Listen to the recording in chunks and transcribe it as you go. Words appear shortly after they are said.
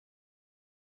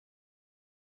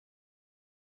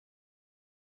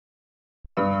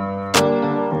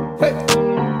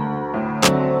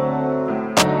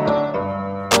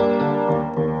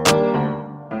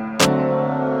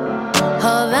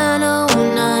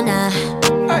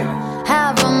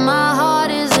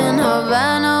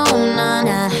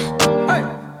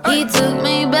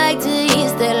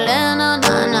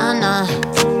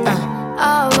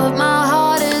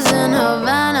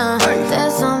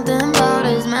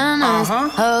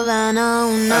Habanas, Havana,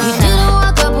 una. He didn't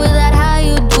walk up with that, how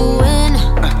you doing?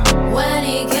 When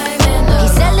he came in, he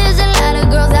said there's a lot of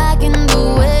girls I can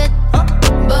do it,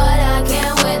 but I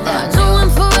can't with them. So I'm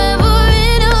forever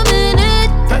in a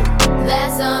minute.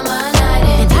 That's on my night.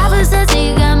 And Papa says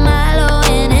he got Milo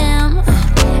in him.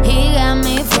 He got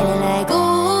me feeling like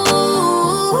ooh.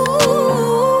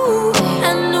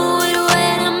 I knew it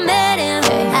when I met him.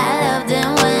 I loved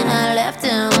him when I left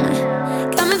him.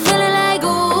 Got me feeling like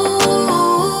ooh.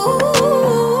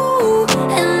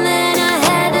 And then I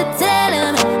had to tell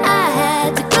him I had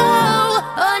to go.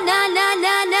 Oh na na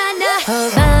na na na.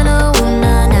 Havana, ooh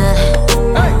na na.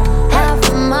 Half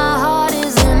of my heart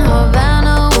is in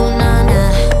Havana, ooh na na.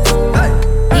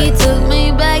 He took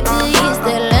me back to East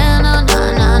Atlanta, na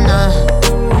na na.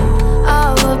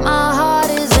 Oh, but my heart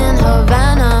is in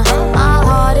Havana. My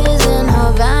heart is in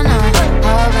Havana,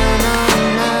 Havana,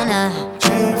 ooh na na.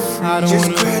 I don't Just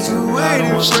wanna,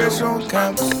 graduated, fresh on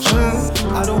campus.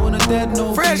 I don't wanna dead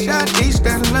no Fresh beat. out East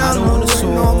Atlanta. I don't wanna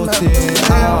sort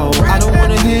it out. I don't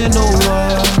wanna hear no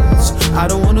words. I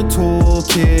don't wanna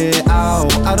talk it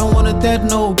out. I don't wanna dead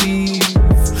no beef.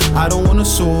 I don't wanna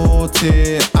sort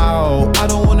it out. I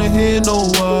don't wanna hear no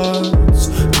words.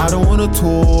 I don't wanna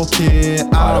talk it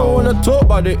out. I don't wanna talk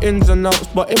about the ins and outs,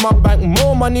 but in my bank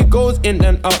more money goes in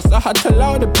than out. So I had to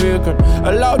allow the bacon,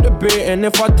 allow the bait, and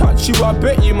if I touch you, I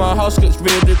bet you my house gets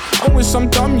raided. I'm with some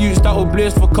dumb youths that will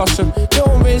blaze for custom. They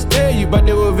won't raise their you, but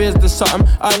they will raise the something.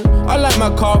 And I like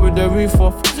my car with the roof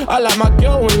off. I like my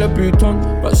girl with the boot on.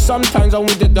 But sometimes I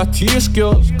want the dirtiest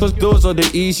girls, cause those are the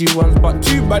easy ones. But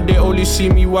too bad they only see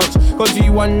me once, cause we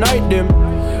one night them.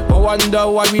 I wonder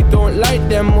why we don't like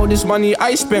them. All this money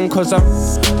I spend, cause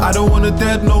I don't wanna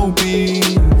dead no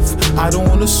beef. I don't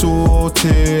wanna sort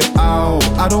it out.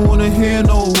 I don't wanna hear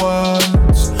no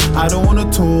words. I don't wanna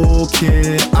talk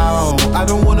it out. I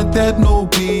don't wanna dead no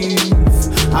beef.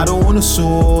 I don't wanna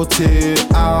sort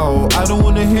it out. I don't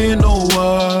wanna hear no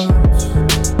words.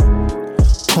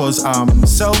 Cause I'm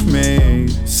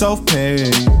self-made,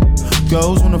 self-paid.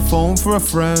 Girls wanna phone for a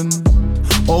friend.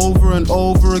 Over and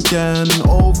over again,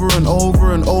 over and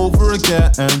over and over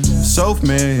again.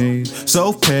 Self-made,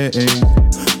 self-paid.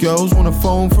 Girls wanna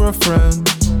phone for a friend.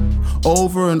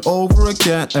 Over and over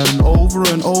again, and over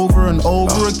and over and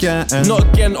over again. not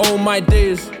again all my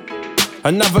days.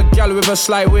 Another gal with her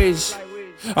sly ways.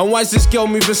 And why's this girl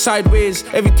moving sideways?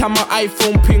 Every time my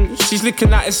iPhone pings, she's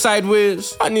looking at it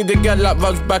sideways. I need a girl that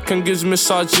rubs back and gives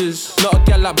massages. Not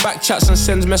a girl that backchats and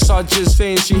sends messages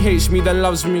saying she hates me then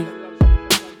loves me.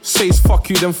 Says fuck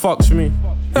you then fucks me.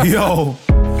 Yo,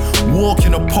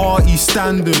 walking a party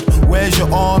standard. Where's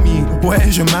your army?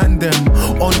 Where's your man them?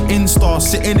 On Insta,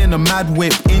 sitting in a mad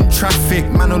whip in traffic.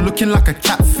 Man, I'm looking like a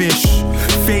catfish.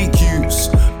 Fake use,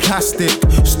 plastic.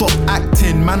 Stop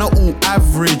acting, man, are all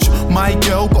average. My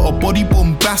girl got a body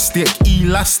bombastic,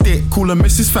 elastic. Call her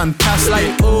Mrs. Fantastic.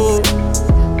 Like oh,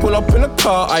 pull up in a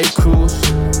car, I cruise.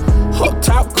 Hot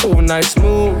top, cool, nice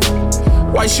move.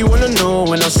 Why she wanna know?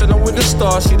 When I said I'm with the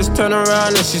star, she just turned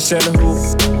around and she said who?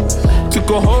 To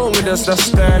go home with us, that's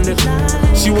standard.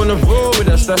 She wanna roll with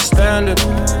us, that's standard.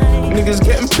 Niggas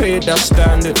getting paid, that's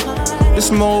standard.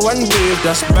 It's more one wave,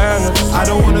 that's banners. I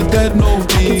don't wanna dead no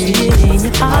beat. I can see it in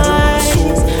your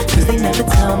eyes, cause they never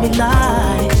tell me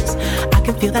lies. I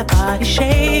can feel that body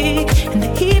shake and the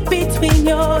heat between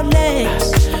your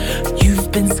legs. You've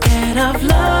been scared of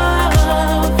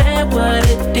love and what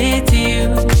it did to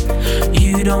you.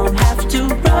 You don't have to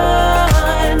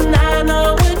run, I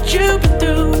know what you've been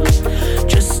through.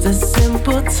 Just a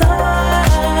simple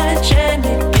touch and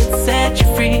it can set you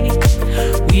free.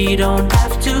 We don't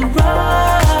have to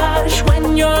rush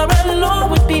when you're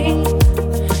alone with me.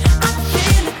 I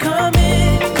feel it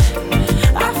coming,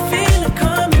 I feel it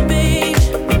coming, babe.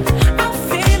 I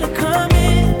feel it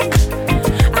coming,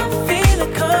 I feel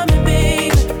it coming,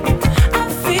 babe. I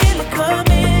feel it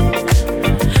coming,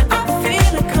 I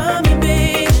feel it coming,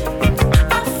 babe.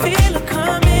 I feel it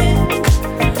coming,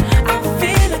 I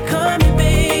feel it coming,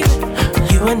 babe.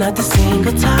 You are not the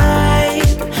single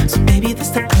type, so baby, this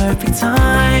the perfect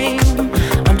time.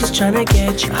 I'm just tryna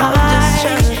get you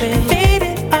high,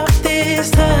 faded off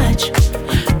this touch.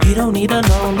 You don't need a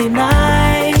lonely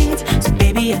night, so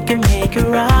baby, I can make it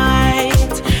right.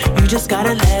 You just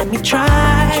gotta let me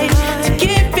try to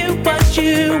give you what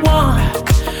you want.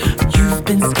 You've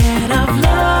been scared of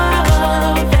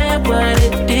love and what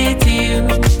it did to you.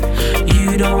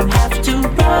 You don't have to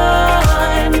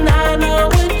run, I know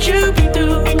what you've been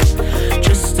through.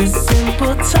 Just a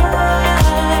simple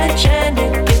touch and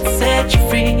it can set you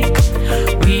free.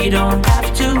 We don't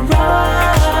have to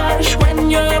rush when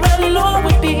you're alone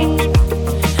with me.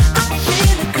 I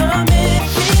feel it coming,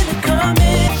 feel it coming.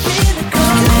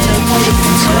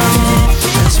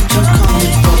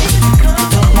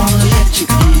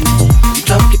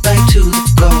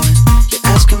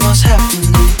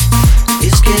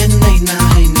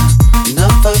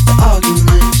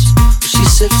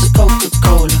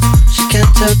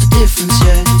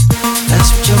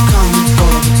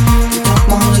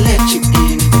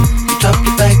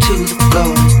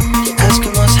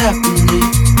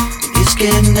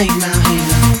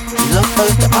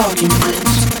 Virgin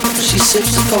Prince. She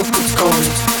sips the Coca-Cola.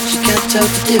 She can't tell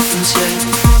the difference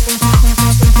yet.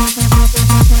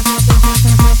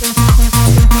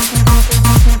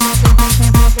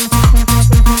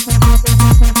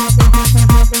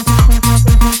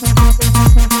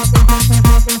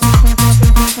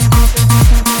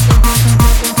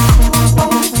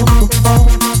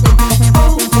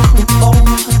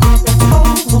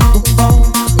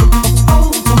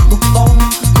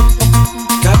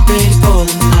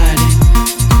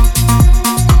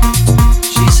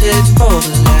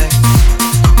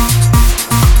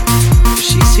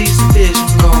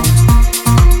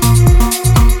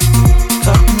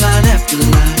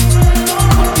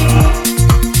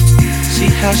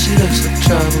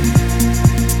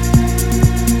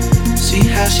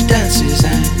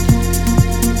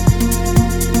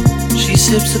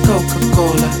 Sips of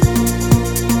Coca-Cola.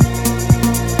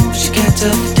 She can't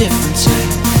tell the difference.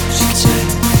 She'd say,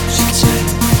 she'd say,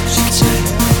 she'd say,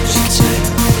 she'd say, she'd say,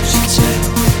 she'd say,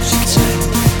 she'd say,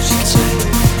 she'd say,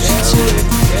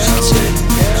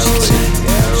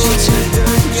 she'd say,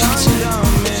 she'd say,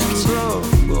 broke,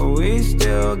 but we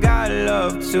still got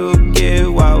love to give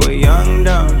while we're young,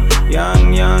 dumb,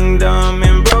 young, dumb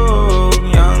and broke,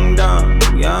 young, dumb,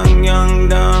 young,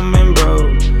 dumb and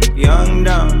broke, young,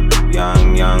 dumb.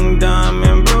 Young, dumb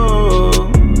and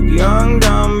broke. Young,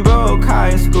 dumb, broke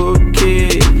high school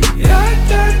kid.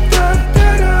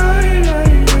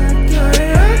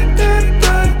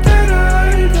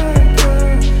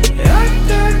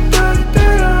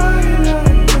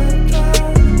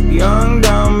 Young,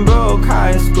 dumb, broke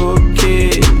high school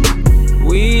kid.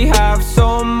 We have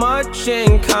so much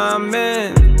in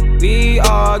common. We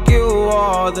argue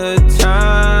all the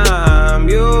time.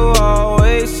 You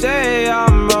always say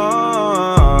I'm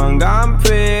wrong. I'm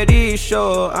pretty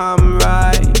sure I'm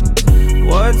right.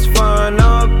 What's fun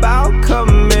about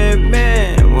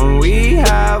commitment when we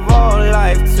have all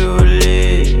life to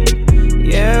live?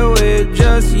 Yeah, we're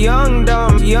just young,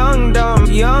 dumb, young, dumb,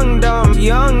 young, dumb,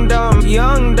 young, dumb,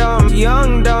 young, dumb,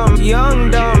 young, dumb, young,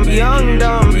 dumb, young,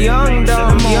 dumb, young,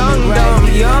 dumb, young, dumb,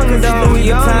 young, dumb,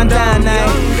 young,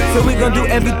 dumb. So we gon' do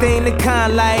everything the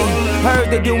kind like. Heard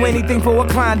they do anything for a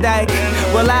Klondike.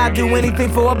 Well, I'll do anything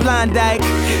for a blind dyke.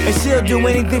 And she'll do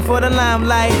anything for the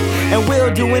limelight. And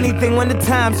we'll do anything when the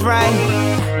time's right.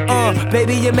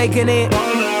 Baby, you're making it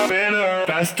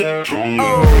faster, stronger.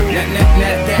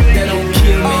 That don't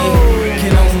kill me.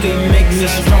 Can only make me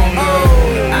stronger.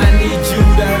 I need you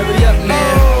to hurry up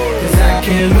now, 'cause I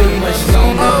can't wait much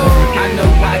longer. I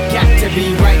know I got to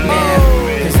be right now,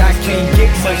 'cause I can't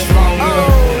get much stronger.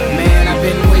 Man, I've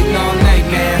been waiting all night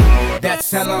now. That's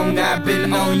how long I've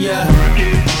been on ya.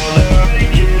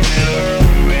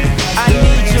 I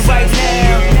need you right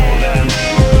now.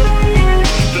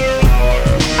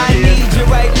 I need you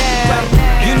right now.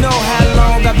 You know how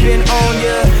long I've been on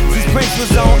ya. Since Prince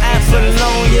was on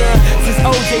Apollonia. Since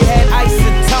OJ had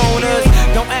isotoners.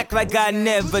 Don't act like I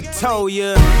never told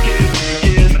ya.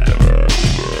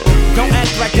 Don't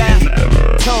act like I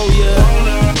told ya.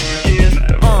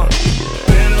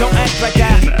 Don't act like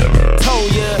I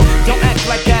told ya. Don't act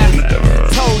like I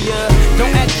told ya.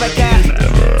 Don't act like I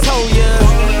told ya.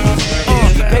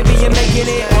 Baby, you're making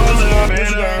it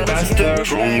faster,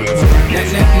 stronger.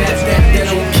 That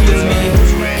don't kill me.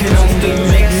 Can only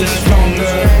make me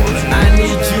stronger. I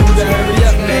need you to hurry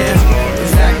up now,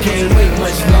 'cause I can't wait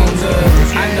much longer.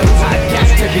 I know I got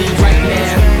to be right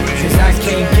now, 'cause I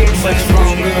can't get much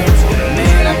stronger.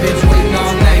 Man, I've been waiting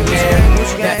all night now.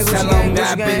 That's how long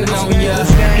I've been on ya.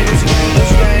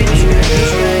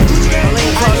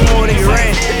 Cost more than your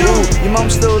rent. Your mom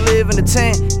still live in the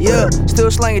tent. Yeah,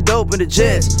 still slanging dope in the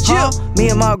jets. Yeah, me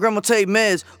and my grandma take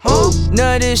meds.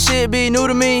 None of this shit be new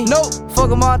to me. Nope. Fuck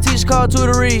with my teacher called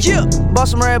tutory. Yeah. Bought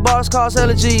some red bars, cause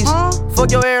allergies.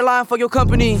 Fuck your airline, fuck your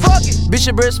company. Fuck it. Bitch,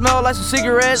 your breath smell like some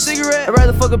cigarettes. I'd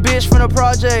rather fuck a bitch from the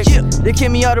project. Yeah. They kick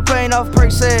me out the plane off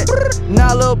Perk set.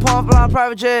 Now Lil Pump flying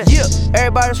private jet. Yeah.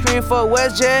 Everybody scream for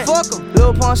WestJet. Fuck em.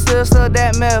 Lil Pump still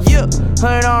that meth. Yeah.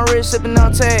 100 on wrist, sippin'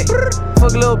 on tag.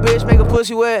 Fuck a little bitch, make a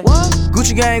pussy wet. What?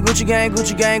 Gucci gang, Gucci gang,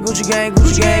 Gucci gang, Gucci gang,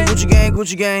 Gucci gang, Gucci gang,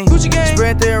 Gucci gang, Gucci gang.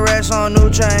 Spread their racks on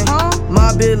new chain.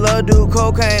 My bitch love do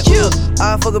cocaine.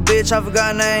 I fuck a bitch, I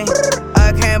forgot name.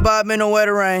 I can't buy me no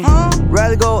weather rain.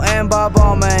 Rather go and buy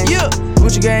ball man.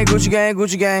 Gucci gang, Gucci gang,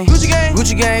 Gucci gang, Gucci gang,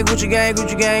 Gucci gang, Gucci gang,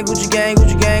 Gucci gang, Gucci gang,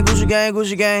 Gucci gang, Gucci gang,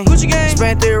 Gucci gang, Gucci gang.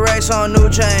 Spent 3 racks on new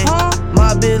chain.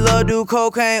 My bitch love do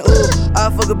cocaine. I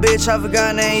fuck a bitch, I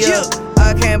forgot name.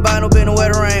 I can't buy no bitch no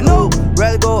weather rain.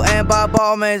 Rather go and buy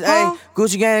ball mans. Ayy,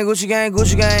 Gucci gang, Gucci gang,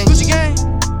 Gucci gang, Gucci gang.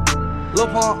 Lil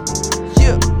Pump,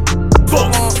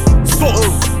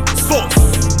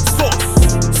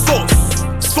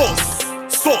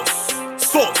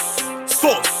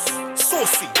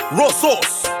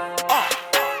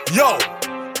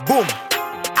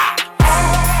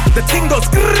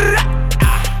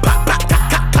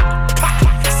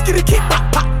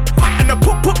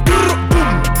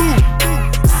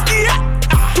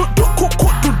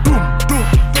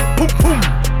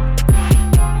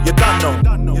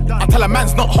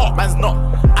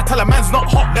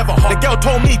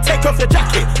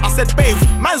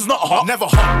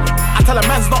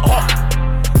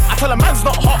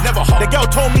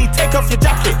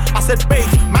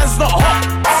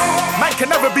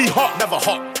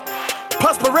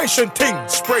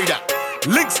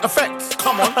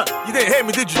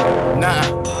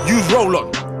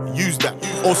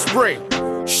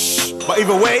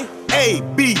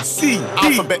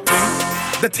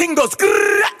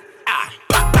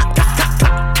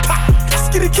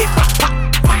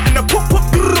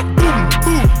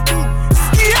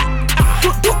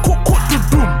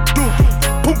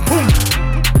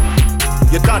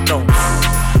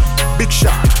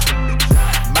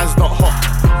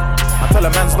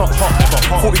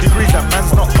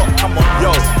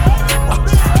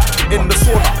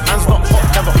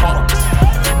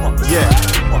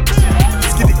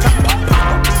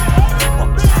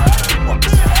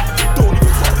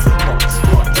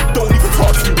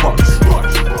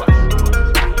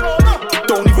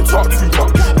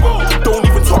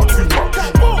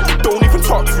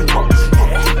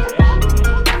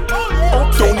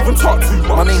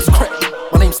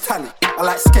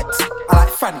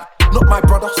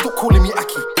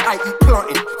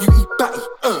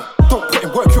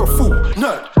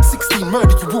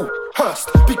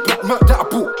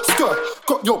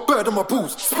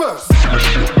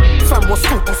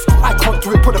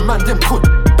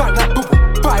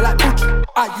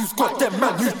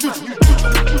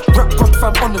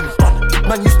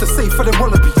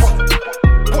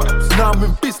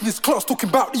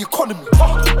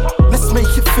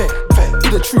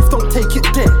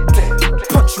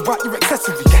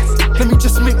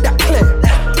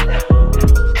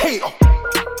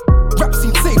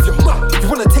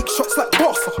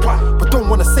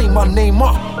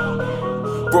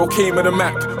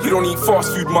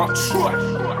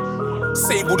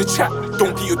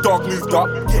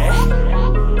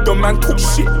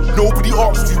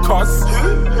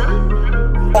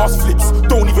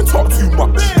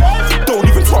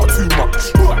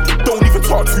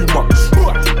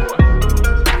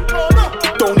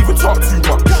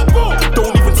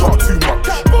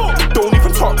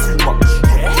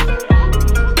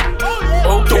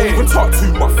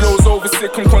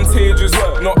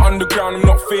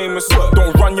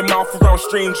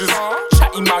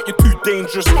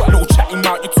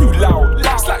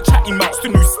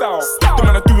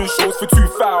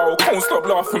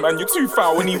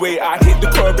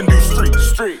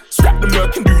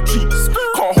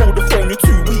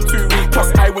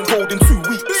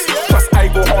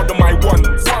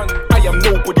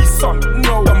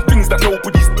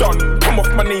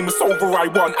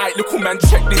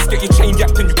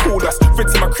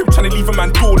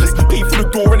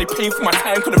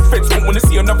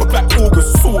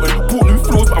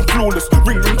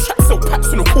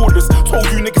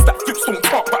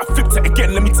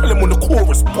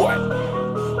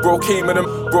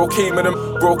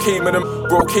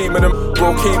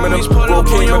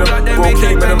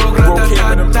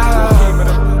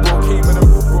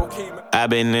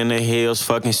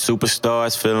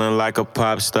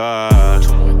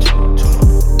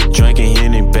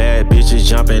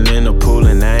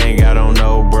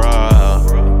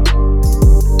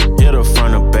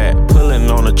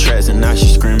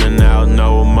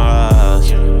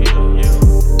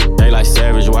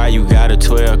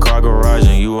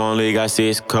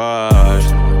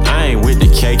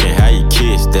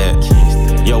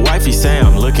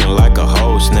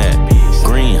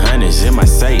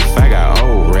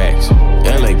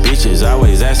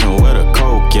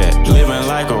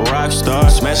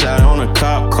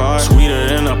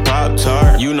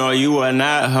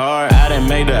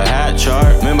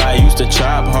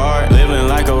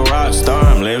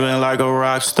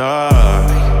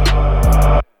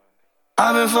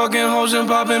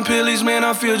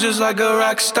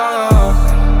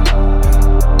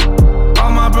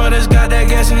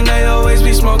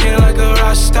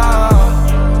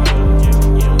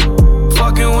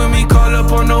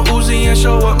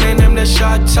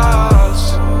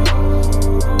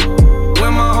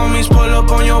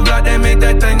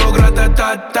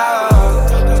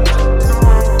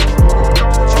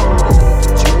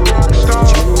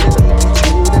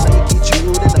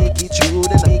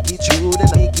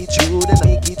 it true, then I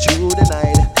make it through the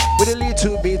night. With a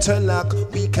little bit of luck,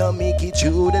 we can make it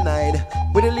through the night.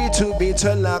 With a little bit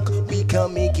of luck, we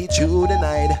can make it through the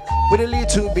night. With a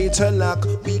little bit of luck,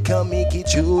 we can make it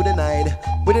through the night.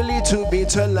 With a little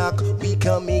bit of luck, we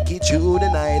can make it through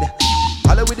the night.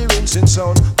 Holla with the rinsing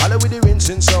sound, holla with the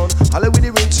rinsing sound, holla with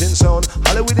the rinsing sound,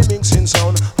 holla with the mixing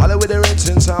sound, holla with the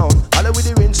rinsing sound, holla with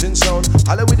the rinsing sound,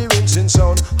 holla with the rinsing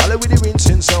sound, holla with the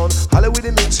rinsing sound, holla with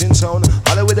the mixing sound,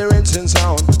 holla with the rinsing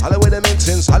sound, holla with the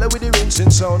mixing, holla with the rinsing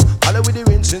sound, holla with the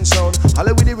rinsing sound,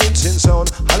 holla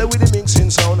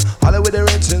with the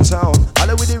rinsing sound,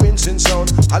 holla with the mixing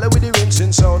sound, holla with the rinsing sound, holla with the rinsing sound, holla with the rinsing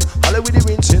sound, holla with the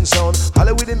rinsing sound,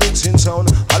 holla with the mixing sound,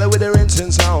 holla with the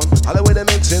rinsing sound, holla with the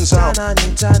mixing sound.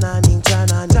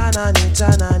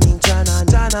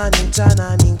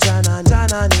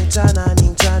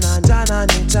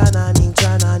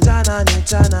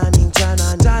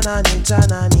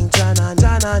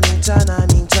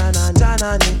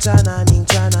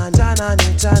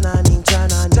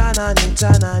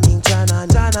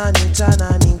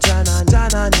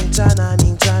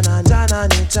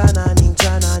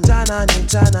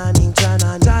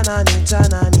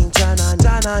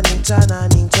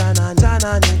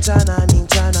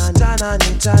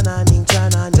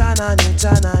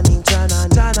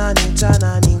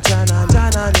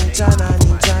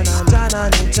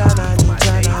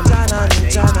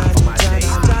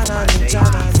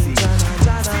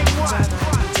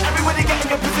 Everybody get in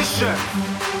your position,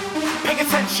 pay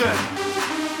attention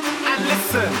and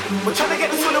listen. We're trying to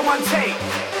get this all in one take,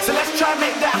 so let's try and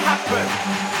make that happen.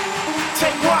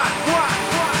 Take one,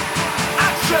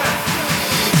 action.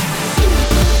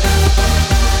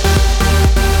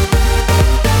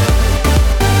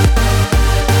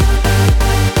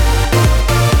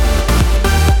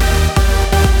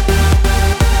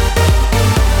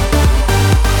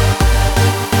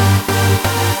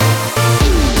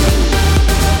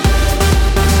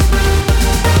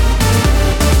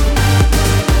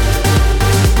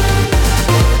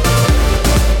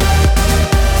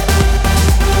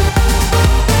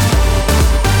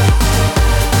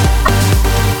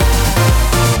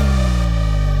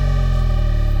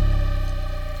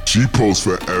 She posed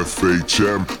for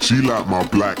FHM, she like my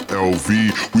black LV.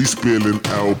 We spilling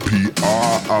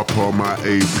LPR up on my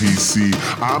APC.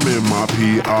 I'm in my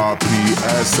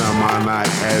PRPS and my Nike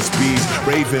SBs.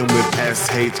 Raving with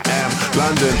SHM,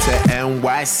 London to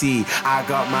NYC. I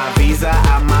got my visa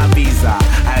and my visa,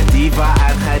 a diva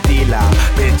and her dealer.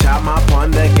 Bitch, I'm up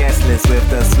on the guest list with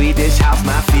the Swedish house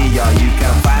mafia. You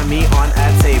can find me on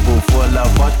a table full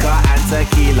of vodka and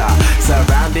tequila,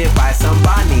 surrounded by some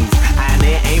bunnies, and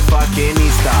it ain't fucking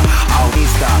Easter. Oh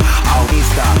Easter, oh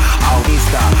Easter, oh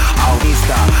Easter, oh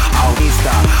Easter, oh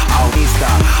Easter, oh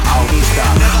Easter, oh Easter,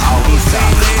 oh Easter,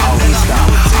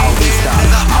 oh Easter,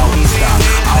 oh Easter, oh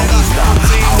Easter,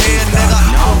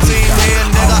 oh Easter,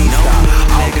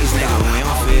 niggas, nigga, we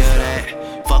don't feel that.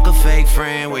 Fuck a fake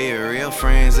friend, where your real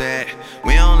friends at?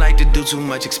 We don't like to do too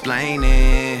much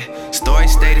explaining. Story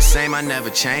stay the same, I never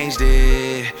changed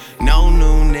it. No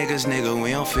new niggas, nigga,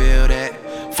 we don't feel that.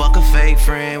 Fuck a fake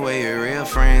friend, where your real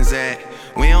friends at?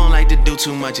 We don't like to do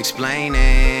too much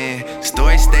explaining.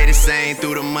 Story stay the same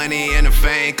through the money and the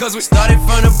fame. Cause we started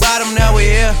from the bottom, now we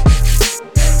here.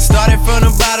 Started from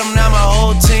the bottom, now my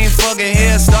whole team fucking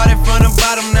here. Started from the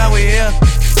bottom, now we here.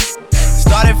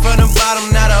 Started from the bottom,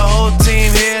 now the whole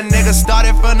team here. Nigga,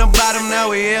 started from the bottom, now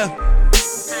we here.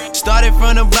 Started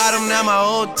from the bottom, now my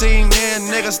whole team here.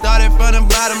 Nigga, started from the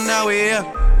bottom, now we here.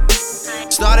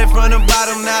 Started from the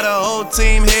bottom, now the whole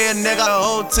team here. Nigga, the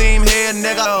whole team here.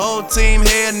 Nigga, the whole team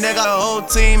here. Nigga, the whole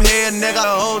team here. Nigga,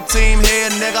 the whole team here.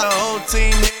 Nigga, the whole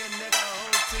team here.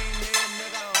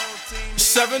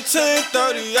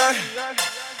 1738.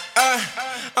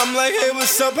 I'm like, hey,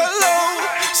 what's up, hello?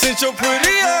 Sent your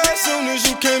pretty ass soon as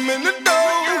you came in the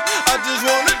door. I just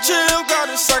wanna chill,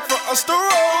 got a sack for us to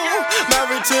roll.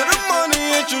 Married to the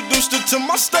money, introduced her to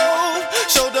my stove.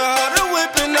 Showed her how to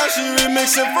whip it, now she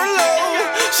remixing for low.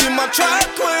 She my track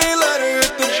queen, let her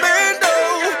hit the bando.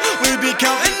 We be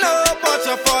counting up, watch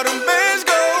how far them bands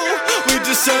go. We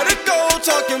just set a goal,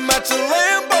 talking matching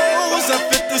Lambos.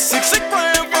 At 56 a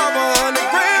gram, 500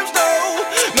 grams though.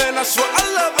 Man, I swear I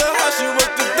love her, how she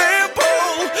work the damn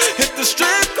pole. Hit the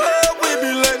strip club, we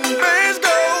be letting bands go.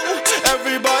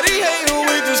 Everybody hatin',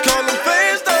 we just call them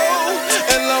fans though.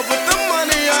 In love with the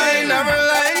money, I ain't never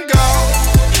letting go.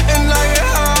 And I get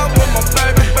high with my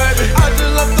baby, baby. I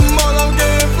just left the mall, I'm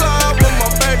getting fly with my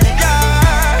baby,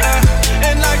 yeah.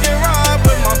 And I get ride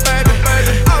with my baby,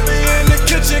 baby. I be in the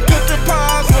kitchen cooking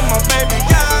pies with my baby,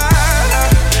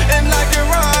 yeah. And I get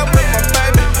ride with my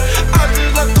baby.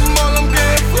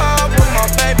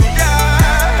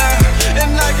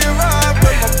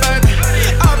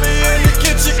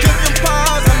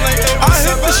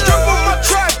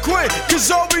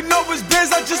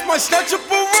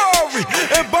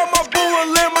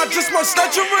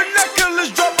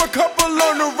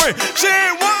 She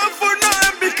ain't wantin' for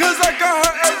nothing because I got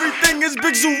her everything. It's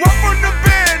Big Zoo up on the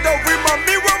band, though. Remind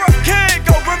me where I can't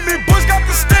go. When me boys got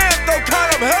the stamp, though. Kind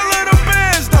of hell of the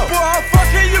bands, though. Boy, how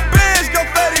fucking your bands go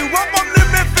fatty. Up on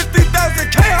limit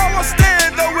 50,000K. How I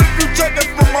stand, though. If you checkin'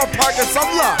 from my pockets, I'm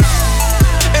locked.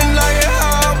 And I get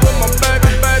high with my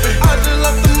baby. I just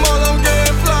left the mall, I'm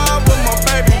getting fly with my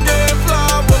baby. Getting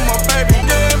fly with my baby.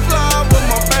 Getting fly with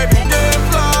my baby. Getting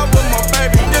fly with my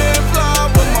baby. Getting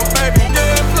fly with my baby.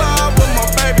 Getting fly with my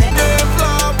baby. Getting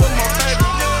fly with my baby.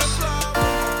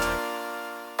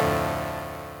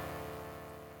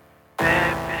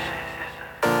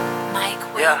 Mike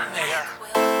Will. Yeah.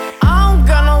 I don't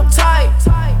got no type.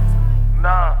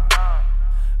 Nah.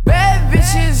 Bad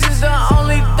bitches is the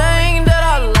only thing that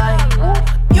I like.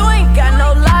 You ain't got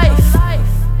no life.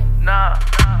 Nah.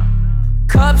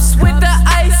 Cups with the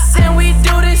ice and we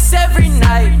do this every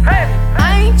night.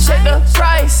 I ain't check the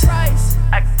price.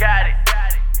 I got it.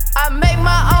 I make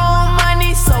my own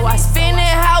money, so I spend it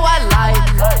how I like.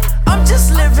 I'm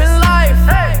just living life.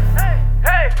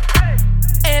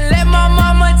 And let my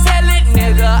mama tell it,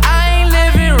 nigga, I ain't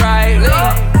living right.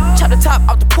 Chop the top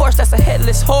off the Porsche, that's a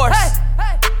headless horse.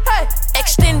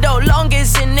 Extendo long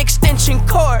as an extension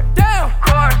cord. Damn.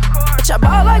 Bitch, I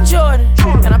ball like Jordan,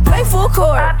 and I play full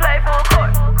court.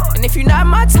 And if you're not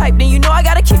my type, then you know I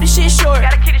gotta keep the shit short.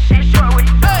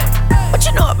 What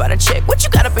you know about a chick? What you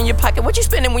got up in your pocket? What you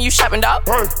spending when you shopping, dog?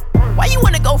 Why you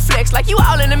wanna go flex? Like you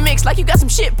all in the mix, like you got some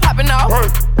shit popping off.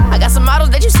 I got some models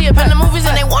that you see up in the movies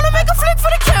and they wanna make a flick for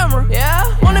the camera. Yeah,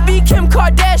 wanna be Kim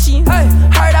Kardashian.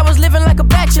 Heard I was living like a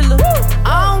bachelor.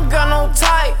 I don't got no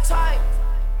type.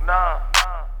 Nah.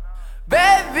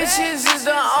 Bad bitches is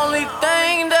the only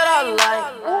thing that I like.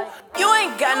 You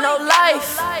ain't got no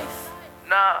life.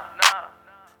 Nah.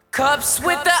 Cups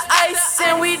with the ice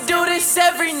and we do this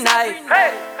every night.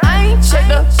 I ain't check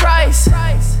the price.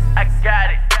 I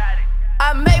got it.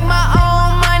 I make my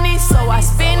own money, so I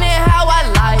spend it how I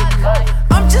like.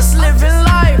 I'm just living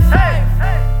life.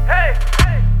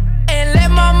 And let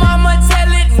my mama tell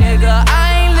it, nigga,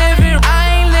 I ain't living.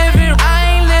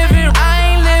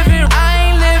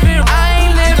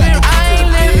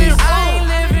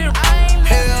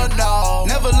 Hell no,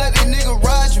 never let these niggas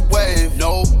ride your wave.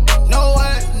 Nope, no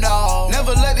way, no.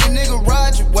 Never let these niggas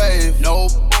ride your wave.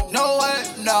 Nope, no way,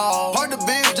 no. Park the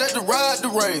Benz just to ride the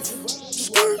rave.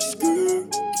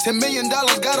 $10 million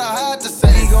gotta hide to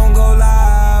say. We gon' go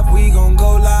live, we gon'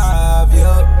 go live,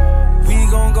 yup. We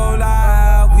gon' go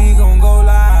live, we gon' go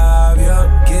live,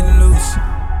 yup. Getting loose,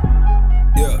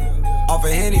 yeah. Off a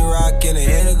Henny Rock and a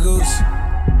Henny Goose,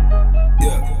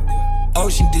 yeah.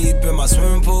 Ocean deep in my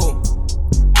swimming pool,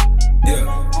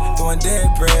 yeah. Throwing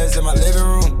dead prayers in my living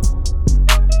room,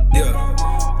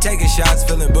 yeah. Taking shots,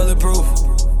 feeling bulletproof.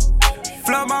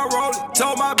 Flood my roller,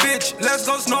 told my bitch, let's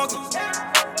go snorkel.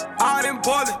 Out in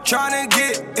Portland, tryna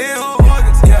get in her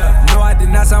organs. Yeah, no, I did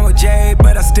not sign with Jay,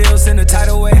 but I still send a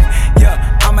tidal wave.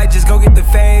 Yeah, I might just go get the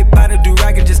fade, buy the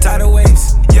do-rag and just tidal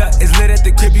waves. Yeah, it's lit at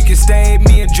the crib, you can stay.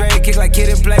 Me and Dre kick like kid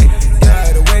and play.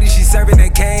 Yeah, the way that she serving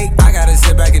that cake, I gotta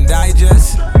sit back and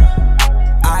digest.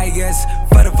 I guess,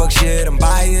 for the fuck shit, I'm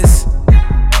biased.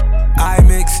 I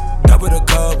mix, double the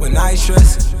cup when I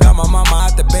stress. Got my mama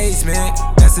out the basement,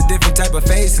 that's a different type of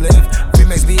facelift.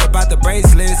 Remix be about the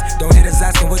bracelets, don't hit us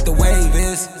asking what the wave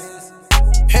is.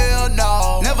 Hell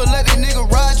no, never let these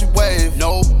niggas ride your wave.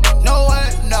 Nope, no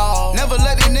way, no. Never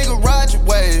let these niggas ride your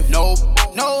wave. Nope,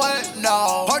 no way,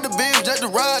 no. Park the Benz just to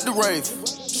ride the rave.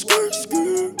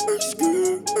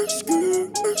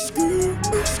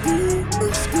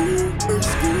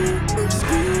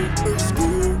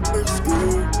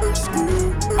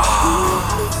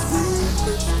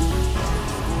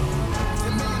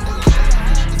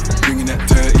 Bringing that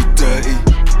dirty,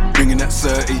 bringing that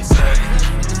 30.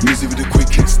 Music with a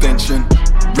quick extension,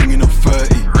 ringing up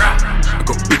 30. I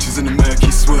got bitches in the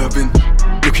murky swerving,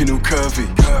 looking all curvy.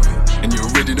 And you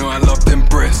already know I love them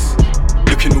breasts,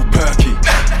 looking all perky.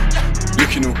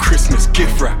 Looking all Christmas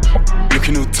gift wrap,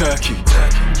 looking all turkey.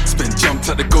 Spent jumped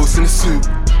at the ghost in the suit,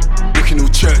 looking all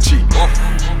churchy.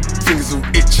 Fingers all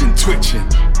itching, twitching,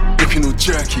 looking all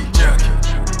jerky.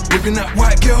 Whipping that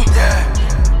white girl,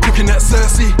 cooking that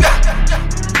Cersei.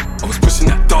 I was pushing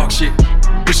that dark shit,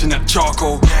 pushing that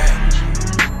charcoal.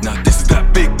 Now this is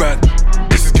that big bad,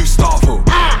 this is Gustavo.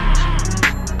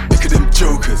 Look at them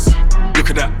jokers, look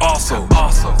at that arsehole.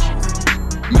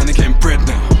 Man, they getting bread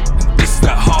now. And this is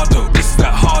that hardo, this is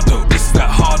that hardo, this is that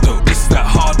hardo, this is that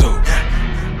hardo.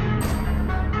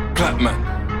 Clap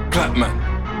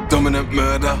man, dominant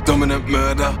murder, dominant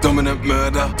murder, dominant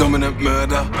murder, dominant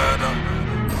murder.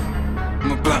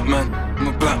 I'm a black man, I'm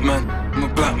a black man, I'm a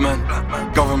black man.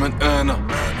 Government earner,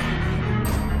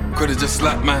 could've just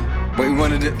slapped man, but he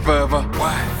wanted it further.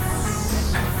 Why?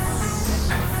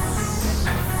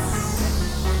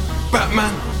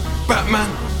 Batman, Batman,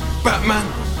 Batman,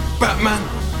 Batman,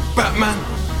 Batman,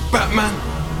 Batman,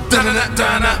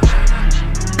 da-da-da-da-da.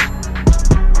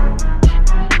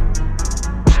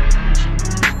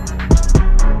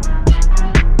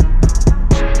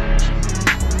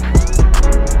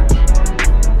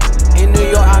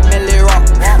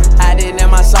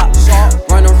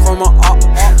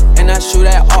 Shoot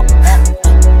that up,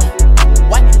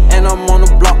 what? And I'm on the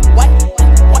block, what?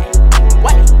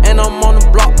 And I'm on the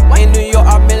block. In New York,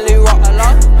 I'm Millie Rock.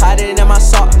 Hiding in my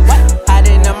sock,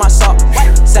 hiding in my sock.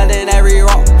 Selling every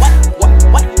rock, what?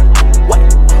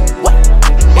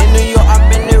 In New York, I'm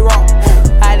Millie Rock.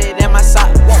 Hiding in my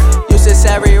sock. Used to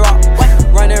every rock.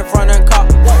 Running from the cop,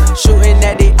 shooting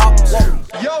at the ops.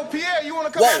 Yo, Pierre, you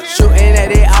wanna come out here? Shooting at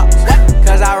the ops,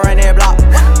 cause I run that block.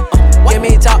 Give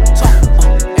me top.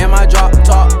 My drop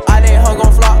top, I did hug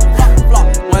on flop,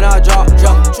 when I drop,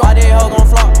 I did hug on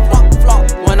flop,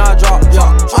 when I drop,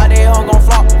 I did hug on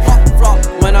flop,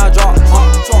 when I drop,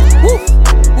 woof,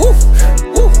 woof,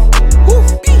 woof, woof,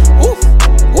 woof,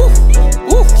 woof,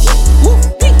 woof, woof.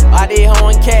 I did hug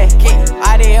on cat,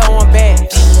 I did hug on bag,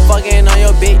 fucking on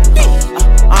your bitch,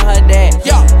 I'm her dad,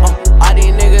 all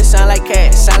these niggas sound like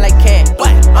cat,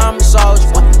 I'm a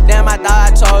soldier, damn I thought I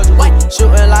told you,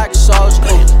 shooting like a soldier,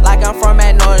 like I'm from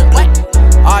that northern.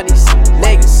 All these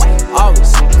niggas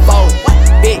always fold,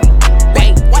 big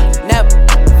bank, never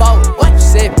fold,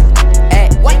 sip,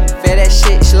 act, feel that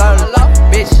shit slowly,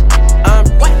 bitch,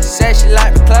 said she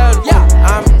like the clothes,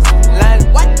 I'm London,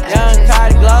 young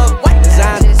Cardi Globe,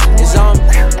 designer, it's on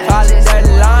me, call it dirty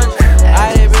laundry,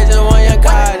 all these bitches want young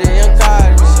Cardi,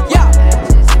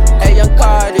 hey young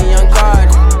Cardi,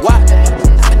 what,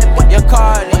 young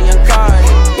Cardi,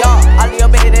 all of your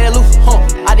bitches that loose, all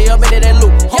of your bitches that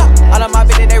loose, all of my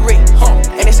bitches that rich,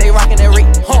 and they say rockin' that rich,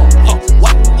 what,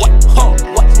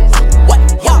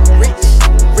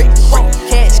 rich,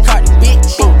 cash card,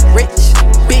 bitch,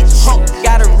 bitch,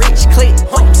 got a rich click,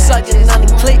 sucking on the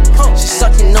click, she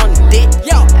sucking on the dick,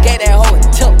 gave that hoe a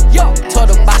tip, told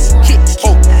her buy some kicks,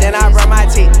 then I run my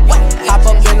teeth, hop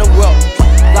up in the world,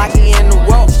 Glocky in the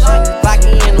world,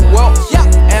 Glocky in the world,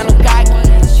 and I'm cocky,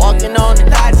 walking on the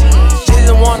dodgy, she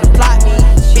just wanna plot me,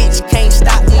 bitch can't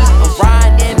stop me, I'm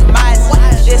riding in the mice,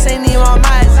 this ain't even my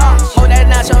mice, hold that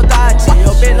nacho dodgy,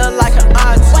 your bitch look like an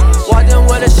auntie, walking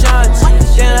with a shanty,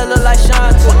 then I look like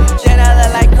shanty, then I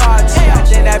look like Carti, I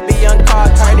think that be young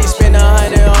Carti, they spend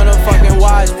 100 on a fucking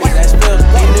watch, bitch, that's filth,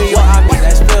 in New York I mean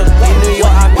that's filth, in New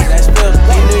York I mean that's filth,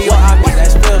 in New York I mean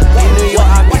that's filth, in New York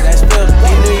I mean that's filth,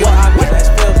 in New York I mean that's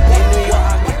filth, in New York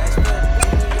I mean that's filth.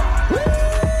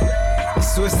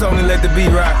 Swiss only let the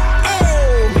beat rock.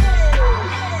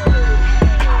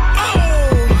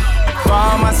 For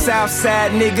all my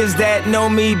Southside niggas that know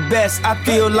me best, I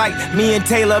feel like me and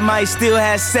Taylor might still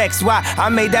have sex. Why? I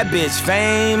made that bitch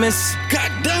famous.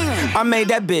 Goddamn! I made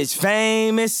that bitch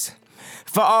famous.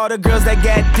 For all the girls that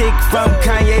got dick from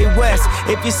Kanye West,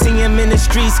 if you see him in the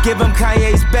streets, give him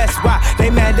Kanye's best. Why? They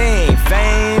mad they ain't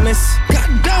famous.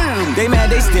 Goddamn! They mad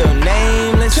they still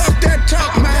nameless. Talk that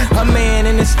talk, man. A man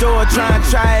in the store trying to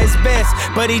try his best,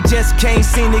 but he just can't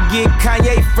seem to get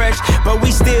Kanye fresh. But we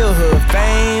still hood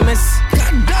famous.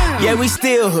 Goddamn! Yeah, we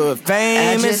still hood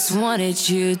famous. I just wanted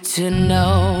you to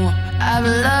know I've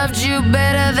loved you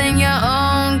better than your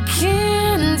own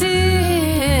candy.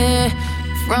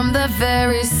 From the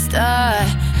very start,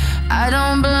 I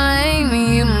don't blame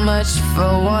you much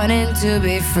for wanting to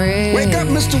be free. Wake up,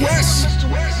 Mr. West.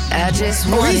 I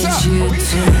just wanted you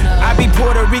to know. I be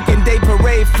Puerto Rican Day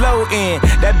Parade floating.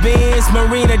 That Benz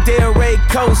Marina Del Rey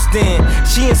coasting.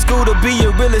 She in school to be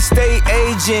a real estate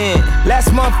agent.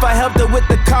 Last month I helped her with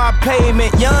the car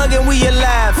payment. Young and we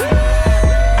alive.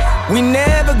 We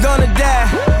never gonna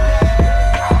die.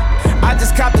 I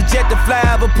just copped a jet to fly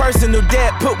over personal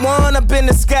debt. Put one up in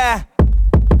the sky.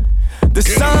 The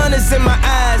sun is in my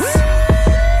eyes.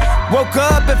 Woke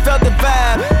up and felt the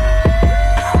vibe.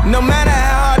 No matter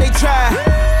how hard they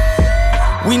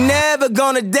try, we never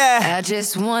gonna die. I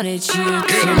just wanted you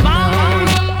to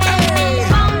know.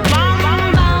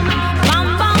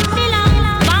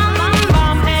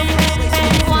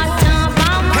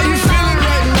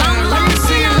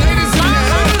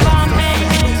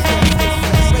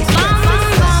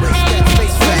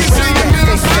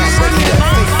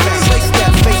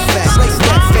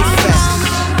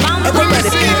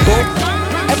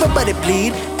 Everybody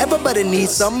bleed, everybody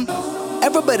needs some.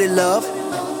 Everybody love,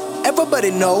 everybody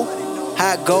know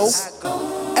how it go.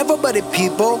 Everybody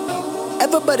people,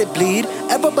 everybody bleed,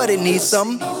 everybody needs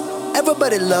some.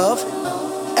 Everybody love,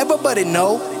 everybody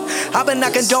know